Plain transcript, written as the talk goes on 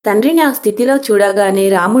తండ్రిని ఆ స్థితిలో చూడగానే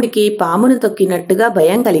రాముడికి పామును తొక్కినట్టుగా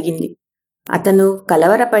భయం కలిగింది. అతను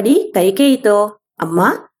కలవరపడి కైకేయితో, అమ్మా,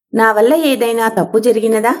 నా వల్ల ఏదైనా తప్పు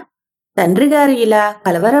జరిగినదా? తండ్రిగారు ఇలా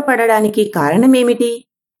కలవరపడడానికి కారణమేమిటి?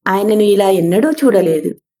 ఆయనను ఇలా ఎన్నడూ చూడలేదు.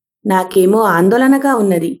 నాకేమో ఆందోళనగా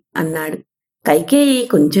ఉన్నది అన్నాడు. కైకేయి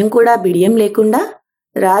కొంచెం కూడా బిడియం లేకుండా,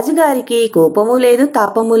 రాజుగారికి కోపమూ లేదు,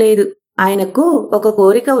 తాపమూ లేదు. ఆయనకు ఒక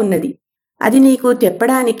కోరిక ఉన్నది. అది నీకు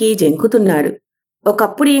చెప్పడానికి జంకుతున్నాడు.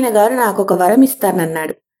 ఒకప్పుడు ఈయనగారు నాకొక వరం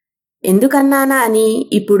ఇస్తానన్నాడు. ఎందుకన్నానా అని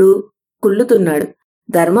ఇప్పుడు కుళ్ళుతున్నాడు.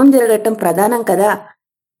 ధర్మం జరగటం ప్రధానం కదా.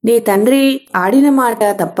 నీ తండ్రి ఆడిన మాట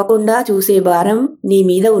తప్పకుండా చూసే భారం నీ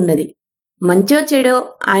మీద ఉన్నది. మంచో చెడో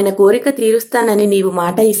ఆయన కోరిక తీరుస్తానని నీవు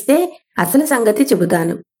మాట ఇస్తే అసలు సంగతి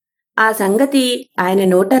చెబుతాను. ఆ సంగతి ఆయన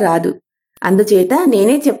నోట రాదు. అందుచేత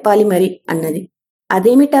నేనే చెప్పాలి మరి అన్నది.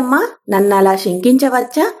 అదేమిటమ్మా, నన్నలా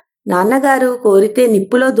శంకించవచ్చా? నాన్నగారు కోరితే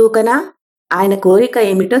నిప్పులో దూకనా? ఆయన కోరిక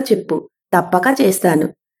ఏమిటో చెప్పు, తప్పక చేస్తాను.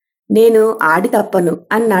 నేను ఆడి తప్పను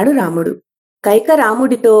అన్నాడు రాముడు. కైక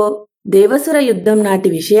రాముడితో దేవసుర యుద్ధం నాటి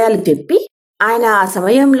విషయాలు చెప్పి, ఆయన ఆ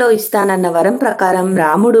సమయంలో ఇస్తానన్న వరం ప్రకారం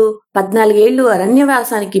రాముడు 14 ఏళ్లు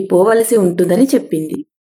అరణ్యవాసానికి పోవలసి ఉంటుందని చెప్పింది.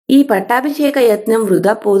 ఈ పట్టాభిషేక యత్నం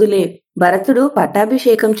వృధా పోదులే. భరతుడు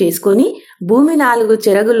పట్టాభిషేకం చేసుకుని భూమి 4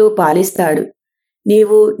 చెరగులు పాలిస్తాడు.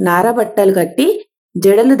 నీవు నారబట్టలు కట్టి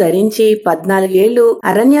జడలు ధరించి 14 ఏళ్లు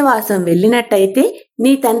అరణ్యవాసం వెళ్ళినట్టయితే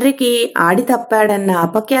నీ తండ్రికి ఆడి తప్పాడన్న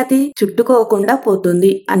అపఖ్యాతి చుట్టుకోకుండా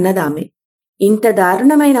పోతుంది అన్నదామె. ఇంత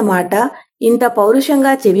దారుణమైన మాట ఇంత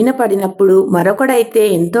పౌరుషంగా చెవిన పడినప్పుడు మరొకడైతే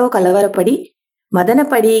ఎంతో కలవరపడి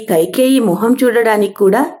మదనపడి కైకేయి మొహం చూడడానికి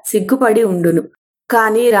కూడా సిగ్గుపడి ఉండును.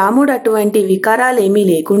 కాని రాముడు అటువంటి వికారాలేమీ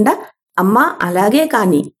లేకుండా, అమ్మా, అలాగే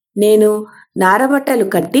కాని, నేను నారబట్టలు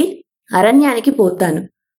కట్టి అరణ్యానికి పోతాను.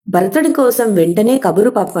 భరతుడి కోసం వెంటనే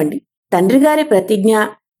కబురు పంపండి. తండ్రిగారి ప్రతిజ్ఞ,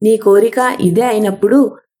 నీ కోరిక ఇదే అయినప్పుడు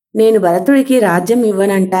నేను భరతుడికి రాజ్యం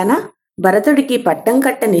ఇవ్వనంటానా? భరతుడికి పట్టం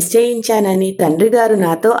కట్ట నిశ్చయించానని తండ్రిగారు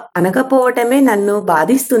నాతో అనకపోవటమే నన్ను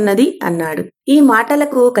బాధిస్తున్నది అన్నాడు. ఈ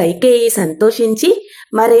మాటలకు కైకేయి సంతోషించి,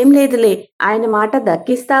 మరేం లేదులే, ఆయన మాట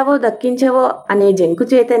దక్కిస్తావో దక్కించవో అనే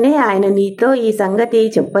జంకుచేతనే ఆయన నీతో ఈ సంగతి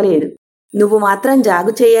చెప్పలేదు. నువ్వు మాత్రం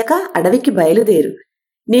జాగు చేయక అడవికి బయలుదేరు.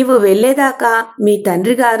 నీవు వెళ్లేదాకా మీ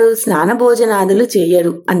తండ్రిగారు స్నానభోజనాదులు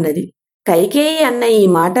చెయ్యరు అన్నది. కైకేయి అన్న ఈ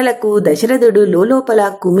మాటలకు దశరథుడు లోలోపల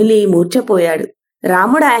కుమిలి మూర్ఛపోయాడు.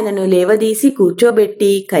 రాముడు ఆయనను లేవదీసి కూర్చోబెట్టి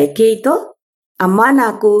కైకేయితో, అమ్మా,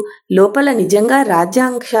 నాకు లోపల నిజంగా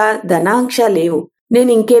రాజ్యాంశ ధనాంశ లేవు.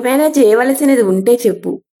 నేను ఇంకేమైనా చేయవలసినది ఉంటే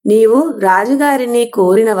చెప్పు. నీవు రాజుగారిని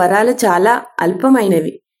కోరిన వరాలు చాలా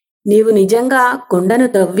అల్పమైనవి. నీవు నిజంగా కొండను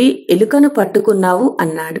తవ్వి ఎలుకను పట్టుకున్నావు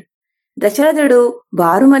అన్నాడు. దశరథుడు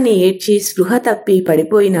బారుమని ఏడ్చి స్పృహ తప్పి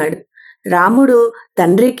పడిపోయినాడు. రాముడు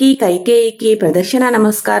తండ్రికి కైకేయికి ప్రదక్షిణ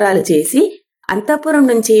నమస్కారాలు చేసి అంతఃపురం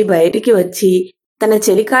నుంచి బయటికి వచ్చి తన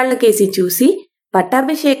చెలికాళ్లకేసి చూసి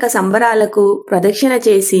పట్టాభిషేక సంబరాలకు ప్రదక్షిణ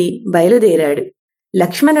చేసి బయలుదేరాడు.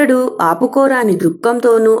 లక్ష్మణుడు ఆపుకోరాని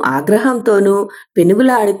దుఃఖంతోనూ ఆగ్రహంతోనూ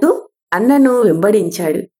పెనుగులాడుతూ అన్నను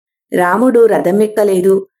వెంబడించాడు. రాముడు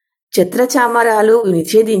రథమెక్కలేదు, ఛత్రచామరాలు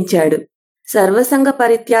నిషేధించాడు. సర్వసంగ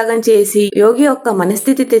పరిత్యాగం చేసి యోగి యొక్క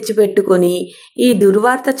మనస్థితి తెచ్చిపెట్టుకుని ఈ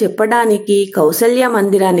దుర్వార్త చెప్పడానికి కౌసల్య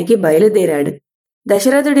మందిరానికి బయలుదేరాడు.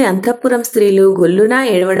 దశరథుడి అంతఃపురం స్త్రీలు గొల్లునా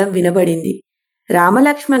ఏడవడం వినబడింది.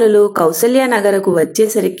 రామలక్ష్మణులు కౌసల్య నగరకు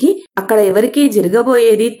వచ్చేసరికి అక్కడ ఎవరికీ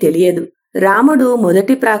జరగబోయేది తెలియదు. రాముడు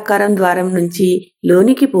మొదటి ప్రాకారం ద్వారం నుంచి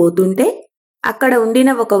లోనికి పోతుంటే అక్కడ ఉండిన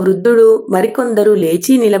ఒక వృద్ధుడు మరికొందరు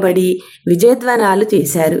లేచి నిలబడి విజయధ్వానాలు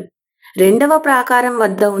చేశారు. రెండవ ప్రాకారం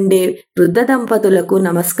వద్ద ఉండే వృద్ధ దంపతులకు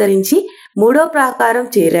నమస్కరించి 3వ ప్రాకారం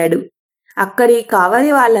చేరాడు. అక్కడి కావలి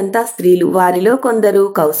వాళ్ళంతా స్త్రీలు. వారిలో కొందరు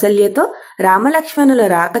కౌసల్యతో రామలక్ష్మణుల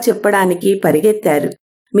రాక చెప్పడానికి పరిగెత్తారు.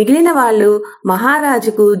 మిగిలిన వాళ్ళు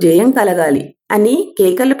మహారాజుకు జయం కలగాలి అని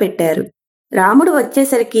కేకలు పెట్టారు. రాముడు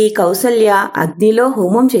వచ్చేసరికి కౌసల్య అగ్నిలో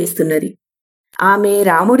హోమం చేస్తున్నది. ఆమె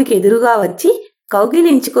రాముడికి ఎదురుగా వచ్చి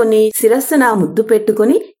కౌగిలించుకొని శిరస్సున ముద్దు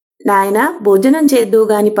పెట్టుకుని, నాయనా, భోజనం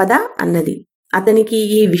చేద్దువుగాని పద అన్నది. అతనికి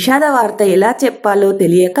ఈ విషాద వార్త ఎలా చెప్పాలో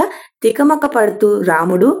తెలియక తికమక పడుతూ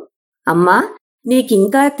రాముడు, అమ్మా,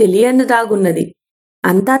 నీకింకా తెలియనిదాగున్నది.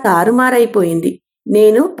 అంతా తారుమారైపోయింది.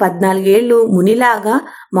 నేను 14 ఏళ్లు మునిలాగా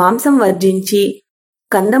మాంసం వర్జించి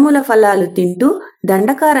కందముల ఫలాలు తింటూ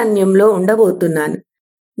దండకారణ్యంలో ఉండబోతున్నాను.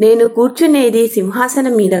 నేను కూర్చునేది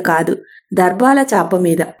సింహాసనం మీద కాదు, దర్భాల చాప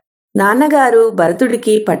మీద. నాన్నగారు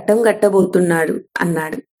భరతుడికి పట్టం గట్టబోతున్నాడు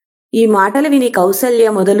అన్నాడు. ఈ మాటలు విని కౌసల్య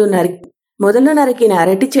మొదలు నరికిన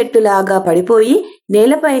అరటి చెట్టులాగా పడిపోయి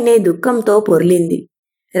నేలపైనే దుఃఖంతో పొర్లింది.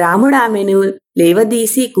 రాముడామెను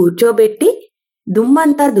లేవదీసి కూర్చోబెట్టి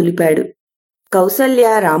దుమ్మంతా దులిపాడు. కౌసల్య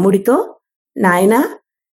రాముడితో, నాయనా,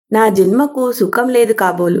 నా జన్మకు సుఖం లేదు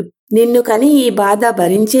కాబోలు. నిన్ను కని ఈ బాధ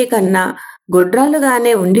భరించే కన్నా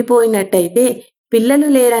గొడ్రాలుగానే ఉండిపోయినట్టయితే పిల్లలు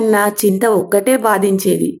లేరన్న చింత ఒక్కటే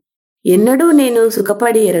బాధించేది. ఎన్నడూ నేను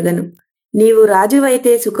సుఖపడి ఎరగను. నీవు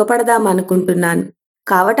రాజువైతే సుఖపడదామనుకుంటున్నాను.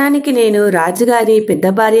 కావటానికి నేను రాజుగారి పెద్ద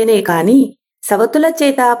భార్యనే కాని సవతుల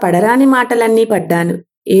చేత పడరాని మాటలన్నీ పడ్డాను.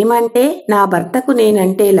 ఏమంటే నా భర్తకు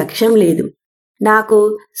నేనంటే లక్ష్యం లేదు. నాకు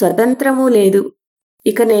స్వతంత్రమూ లేదు.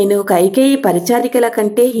 ఇక నేను కైకేయి పరిచారికల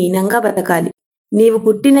కంటే హీనంగా బతకాలి. నీవు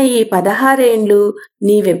పుట్టిన ఈ 16 ఏండ్లు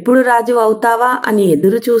నీవెప్పుడు రాజు అవుతావా అని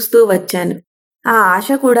ఎదురు చూస్తూ వచ్చాను. ఆ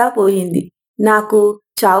ఆశ కూడా పోయింది. నాకు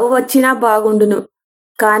చావు వచ్చినా బాగుండును.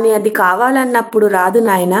 కాని అది కావాలన్నప్పుడు రాదు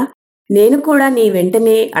నాయనా. నేను కూడా నీ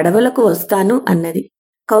వెంటనే అడవులకు వస్తాను అన్నది.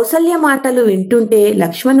 కౌసల్య మాటలు వింటుంటే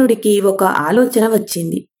లక్ష్మణుడికి ఒక ఆలోచన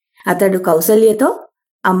వచ్చింది. అతడు కౌసల్యతో,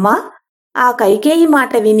 అమ్మా, ఆ కైకేయి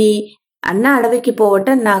మాట విని అన్న అడవికి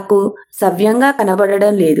పోవటం నాకు సవ్యంగా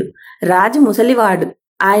కనబడడం లేదు. రాజు ముసలివాడు.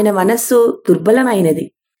 ఆయన మనస్సు దుర్బలమైనది.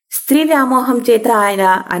 స్త్రీ వ్యామోహం చేత ఆయన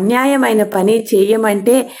అన్యాయమైన పని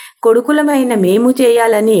చేయమంటే కొడుకులమైన మేము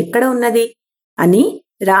చేయాలని ఎక్కడ ఉన్నది అని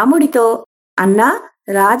రాముడితో, అన్నా,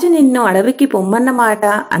 రాజు నిన్ను అడవికి పొమ్మన్న మాట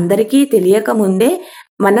అందరికీ తెలియకముందే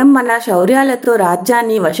మనం మన శౌర్యాలతో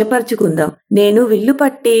రాజ్యాన్ని వశపరుచుకుందాం. నేను విల్లు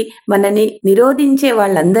పట్టి మనని నిరోధించే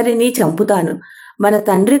వాళ్ళందరినీ చంపుతాను. మన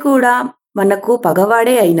తండ్రి కూడా మనకు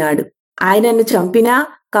పగవాడే అయినాడు. ఆయనను చంపినా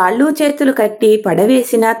కాళ్ళు చేతులు కట్టి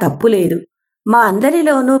పడవేసినా తప్పులేదు. మా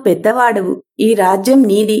అందరిలోనూ పెద్దవాడవు. ఈ రాజ్యం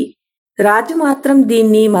నీది. రాజు మాత్రం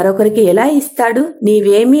దీన్ని మరొకరికి ఎలా ఇస్తాడు?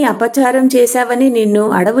 నీవేమీ అపచారం చేశావని నిన్ను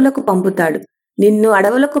అడవులకు పంపుతాడు. నిన్ను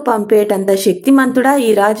అడవులకు పంపేటంత శక్తిమంతుడా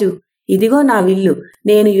ఈ రాజు? ఇదిగో నా విల్లు.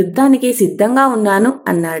 నేను యుద్ధానికి సిద్ధంగా ఉన్నాను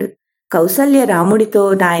అన్నాడు. కౌసల్య రాముడితో,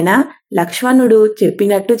 నాయనా, లక్ష్మణుడు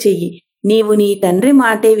చెప్పినట్టు చెయ్యి. నీవు నీ తండ్రి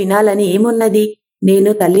మాటే వినాలని ఏమున్నది?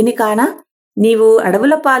 నేను తల్లిని కానా? నీవు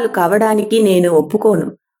అడవుల పాలు కావడానికి నేను ఒప్పుకోను.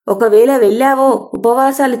 ఒకవేళ వెళ్ళావో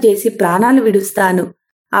ఉపవాసాలు చేసి ప్రాణాలు విడుస్తాను.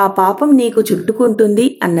 ఆ పాపం నీకు చుట్టుకుంటుంది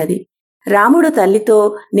అన్నది. రాముడు తల్లితో,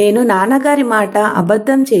 నేను నాన్నగారి మాట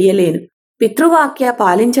అబద్ధం చెయ్యలేను. పితృవాక్య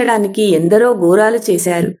పాలించడానికి ఎందరో ఘోరాలు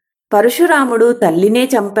చేశారు. పరశురాముడు తల్లినే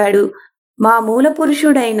చంపాడు. మా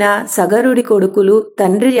మూలపురుషుడైన సగరుడి కొడుకులు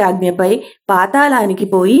తండ్రి ఆజ్ఞపై పాతాళానికి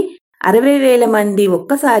పోయి 60,000 మంది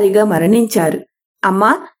ఒక్కసారిగా మరణించారు.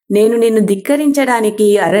 అమ్మా, నేను నిన్ను ధిక్కరించడానికి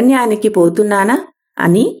అరణ్యానికి పోతున్నానా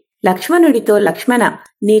అని లక్ష్మణుడితో, లక్ష్మణ,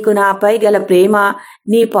 నీకు నాపై గల ప్రేమ,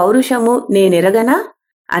 నీ పౌరుషము నేనెరగనా?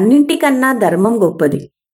 అన్నింటికన్నా ధర్మం గొప్పది.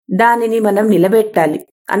 దానిని మనం నిలబెట్టాలి.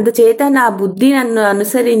 అందుచేత నా బుద్ధి నన్ను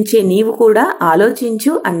అనుసరించే నీవు కూడా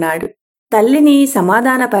ఆలోచించు అన్నాడు. తల్లిని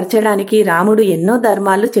సమాధానపరచడానికి రాముడు ఎన్నో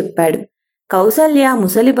ధర్మాలు చెప్పాడు. కౌసల్య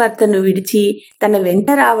ముసలి భర్తను విడిచి తన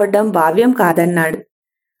వెంట రావడం భావ్యం కాదన్నాడు.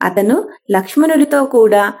 అతను లక్ష్మణుడితో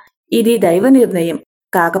కూడా, ఇది దైవ నిర్ణయం.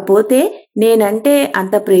 కాకపోతే నేనంటే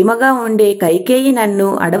అంత ప్రేమగా ఉండే కైకేయి నన్ను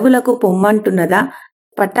అడవులకు పొమ్మంటున్నదా?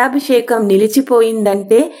 పట్టాభిషేకం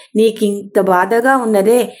నిలిచిపోయిందంటే నీకింత బాధగా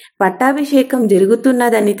ఉన్నదే. పట్టాభిషేకం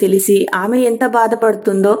జరుగుతున్నదని తెలిసి ఆమె ఎంత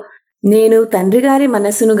బాధపడుతుందో. నేను తండ్రిగారి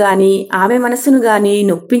మనసును గాని ఆమె మనసును గాని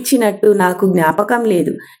నొప్పించినట్టు నాకు జ్ఞాపకం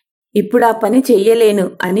లేదు. ఇప్పుడా పని చెయ్యలేను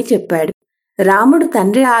అని చెప్పాడు. రాముడు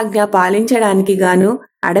తండ్రి ఆజ్ఞ పాలించడానికి గాను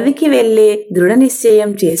అడవికి వెళ్లే దృఢనిశ్చయం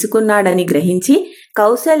చేసుకున్నాడని గ్రహించి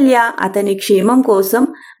కౌసల్య అతని క్షేమం కోసం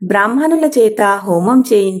బ్రాహ్మణుల చేత హోమం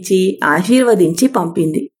చేయించి ఆశీర్వదించి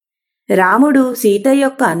పంపింది. రాముడు సీత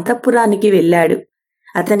యొక్క అంతఃపురానికి వెళ్ళాడు.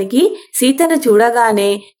 అతనికి సీతను చూడగానే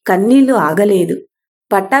కన్నీళ్లు ఆగలేదు.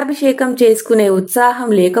 పట్టాభిషేకం చేసుకునే ఉత్సాహం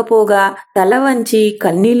లేకపోగా తల వంచి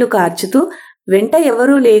కన్నీళ్లు కార్చుతూ వెంట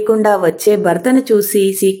ఎవరూ లేకుండా వచ్చే భర్తను చూసి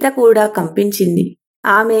సీత కూడా కంపించింది.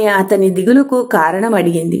 ఆమె అతని దిగులుకు కారణం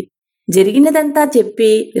అడిగింది. జరిగినదంతా చెప్పి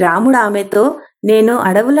రాముడు ఆమెతో, నేను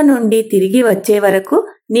అడవుల నుండి తిరిగి వచ్చే వరకు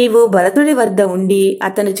నీవు భరతుడి వద్ద ఉండి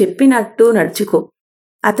అతను చెప్పినట్టు నడుచుకో.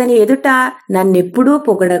 అతని ఎదుట నన్నెప్పుడూ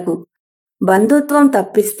పొగడకు. బంధుత్వం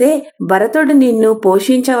తప్పిస్తే భరతుడు నిన్ను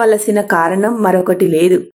పోషించవలసిన కారణం మరొకటి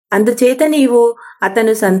లేదు. అందుచేత నీవు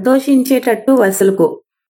అతను సంతోషించేటట్టు వసలుకో.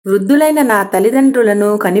 వృద్ధులైన నా తల్లిదండ్రులను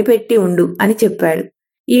కనిపెట్టి ఉండు అని చెప్పాడు.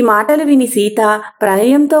 ఈ మాటలు విని సీత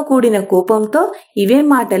ప్రణయంతో కూడిన కోపంతో, ఇవేం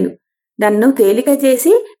మాటలు? నన్ను తేలిక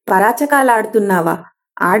చేసి పరాచకాలాడుతున్నావా?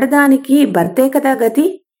 ఆడదానికి భర్తే కదా గతి.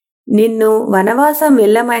 నిన్ను వనవాసం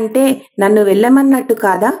వెళ్ళమంటే నన్ను వెళ్ళమన్నట్టు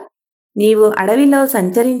కాదా? నీవు అడవిలో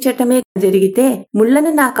సంచరించటమే జరిగితే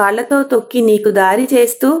ముళ్లను నా కాళ్లతో తొక్కి నీకు దారి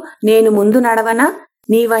చేస్తూ నేను ముందు నడవనా?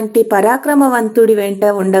 నీ వంటి పరాక్రమవంతుడి వెంట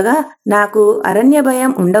ఉండగా నాకు అరణ్య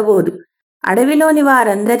భయం ఉండబోదు. అడవిలోని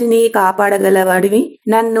వారందరినీ కాపాడగలవాడివి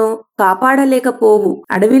నన్ను కాపాడలేకపోవు.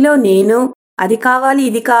 అడవిలో నేను అది కావాలి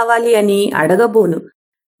ఇది కావాలి అని అడగబోను.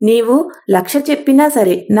 నీవు 1,00,000 చెప్పినా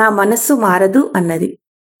సరే నా మనస్సు మారదు అన్నది.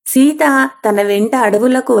 సీత తన వెంట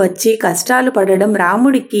అడవులకు వచ్చి కష్టాలు పడడం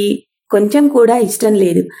రాముడికి కొంచెం కూడా ఇష్టం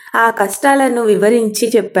లేదు. ఆ కష్టాలను వివరించి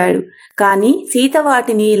చెప్పాడు. కాని సీత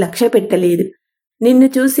వాటిని లక్ష్యపెట్టలేదు. నిన్ను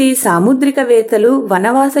చూసి సాముద్రికవేత్తలు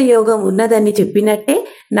వనవాస యోగం ఉన్నదని చెప్పినట్టే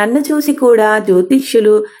నన్ను చూసి కూడా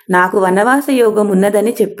జ్యోతిష్యులు నాకు వనవాస యోగం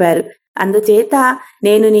ఉన్నదని చెప్పారు. అందుచేత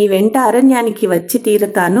నేను నీ వెంట అరణ్యానికి వచ్చి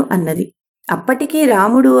తీరతాను అన్నది. అప్పటికీ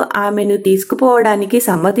రాముడు ఆమెను తీసుకుపోవడానికి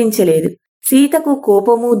సమ్మతించలేదు. సీతకు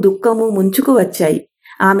కోపము దుఃఖము ముంచుకు వచ్చాయి.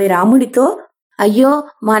 ఆమె రాముడితో, అయ్యో,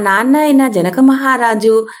 మా నాన్న అయిన జనక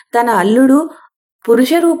మహారాజు తన అల్లుడు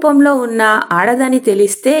పురుష రూపంలో ఉన్న ఆడదని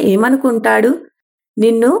తెలిస్తే ఏమనుకుంటాడు?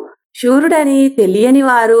 నిన్ను శూరుడని తెలియని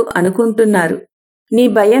వారు అనుకుంటున్నారు. నీ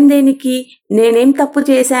భయం దేనికి? నేనేం తప్పు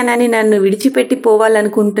చేశానని నన్ను విడిచిపెట్టి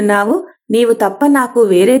పోవాలనుకుంటున్నావు? నీవు తప్ప నాకు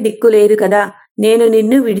వేరే దిక్కు లేదు కదా. నేను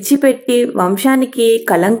నిన్ను విడిచిపెట్టి వంశానికి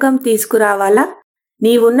కళంకం తీసుకురావాలా?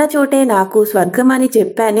 నీవున్న చోటే నాకు స్వర్గమని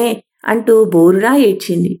చెప్పానే అంటూ బోరునా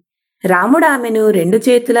ఏడ్చింది. రాముడు ఆమెను 2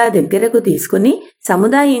 చేతులా దగ్గరకు తీసుకుని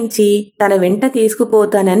సముదాయించి తన వెంట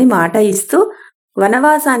తీసుకుపోతానని మాట ఇస్తూ,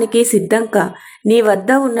 వనవాసానికి సిద్ధంకా, నీ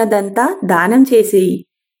వద్ద ఉన్నదంతా దానం చేసేయి.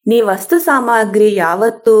 నీ వస్తు సామాగ్రి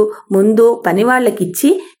యావత్తు ముందు పనివాళ్లకిచ్చి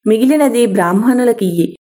మిగిలినది బ్రాహ్మణులకియ్యి.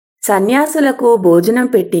 సన్యాసులకు భోజనం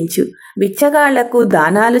పెట్టించు, బిచ్చగాళ్లకు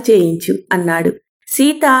దానాలు చేయించు అన్నాడు.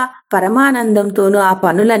 సీత పరమానందంతోనూ ఆ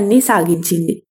పనులన్నీ సాగించింది.